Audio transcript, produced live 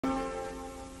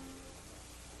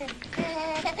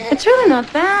It's really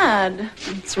not bad.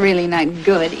 It's really not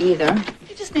good either.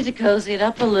 You just need to cozy it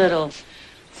up a little.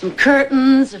 Some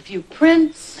curtains, a few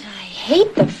prints. I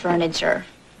hate the furniture.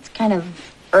 It's kind of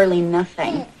early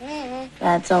nothing.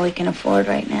 That's all we can afford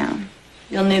right now.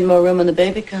 You'll need more room when the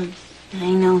baby comes.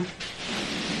 I know.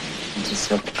 I just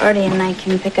hope Artie and I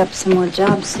can pick up some more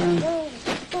jobs soon.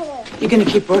 You're gonna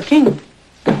keep working?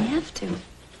 I have to.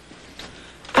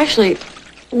 Actually,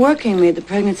 working made the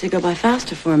pregnancy go by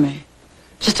faster for me.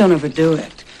 Just don't overdo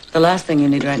it. The last thing you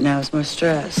need right now is more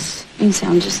stress. You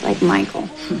sound just like Michael.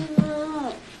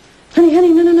 Honey,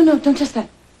 no, don't touch that.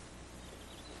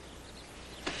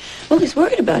 Well, he's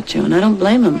worried about you, and I don't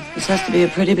blame him. This has to be a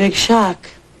pretty big shock.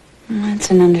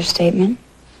 That's an understatement.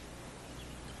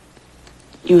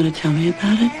 You want to tell me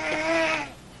about it?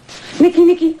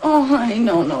 Nicky. Oh, honey,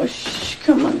 no. Shh.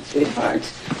 Come on, sweetheart.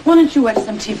 Why don't you watch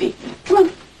some TV? Come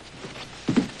on.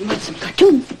 You watch some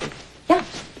cartoons. Yeah.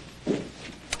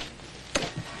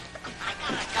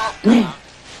 Now.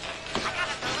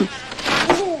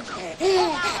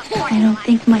 I don't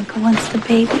think Michael wants the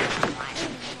baby.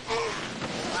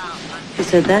 Who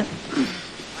said that?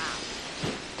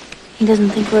 He doesn't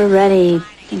think we're ready.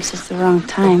 He thinks it's the wrong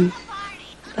time.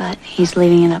 But he's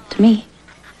leaving it up to me.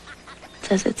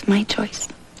 Says it's my choice.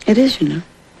 It is, you know.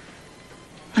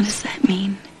 What does that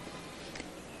mean?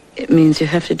 It means you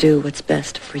have to do what's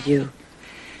best for you.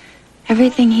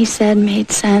 Everything he said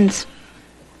made sense.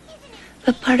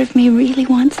 But part of me really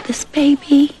wants this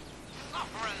baby.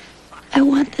 I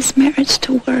want this marriage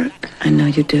to work. I know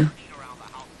you do.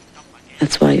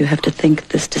 That's why you have to think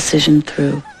this decision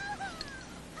through.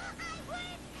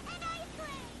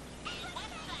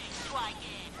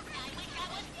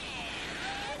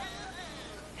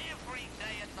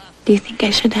 Do you think I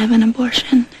should have an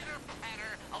abortion?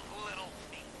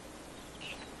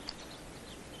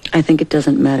 I think it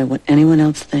doesn't matter what anyone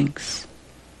else thinks.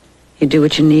 You do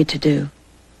what you need to do.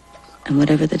 And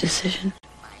whatever the decision,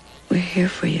 we're here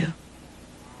for you.